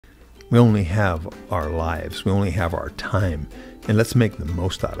We only have our lives. We only have our time. And let's make the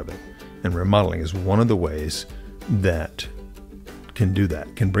most out of it. And remodeling is one of the ways that can do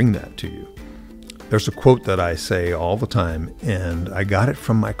that, can bring that to you. There's a quote that I say all the time, and I got it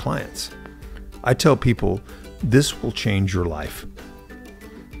from my clients. I tell people, this will change your life.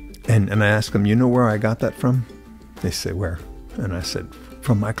 And I ask them, you know where I got that from? They say, where? And I said,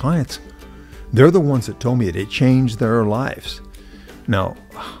 from my clients. They're the ones that told me it changed their lives. Now,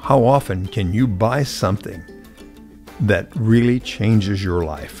 how often can you buy something that really changes your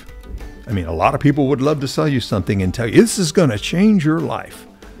life? I mean, a lot of people would love to sell you something and tell you, this is going to change your life.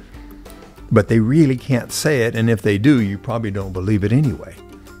 But they really can't say it, and if they do, you probably don't believe it anyway,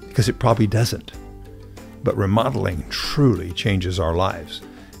 because it probably doesn't. But remodeling truly changes our lives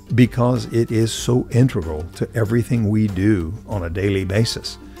because it is so integral to everything we do on a daily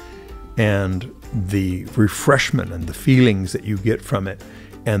basis. And the refreshment and the feelings that you get from it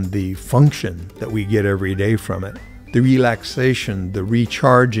and the function that we get every day from it, the relaxation, the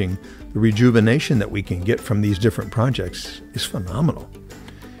recharging, the rejuvenation that we can get from these different projects is phenomenal.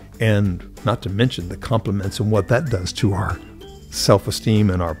 And not to mention the compliments and what that does to our self-esteem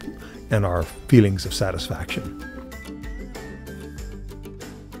and our feelings of satisfaction.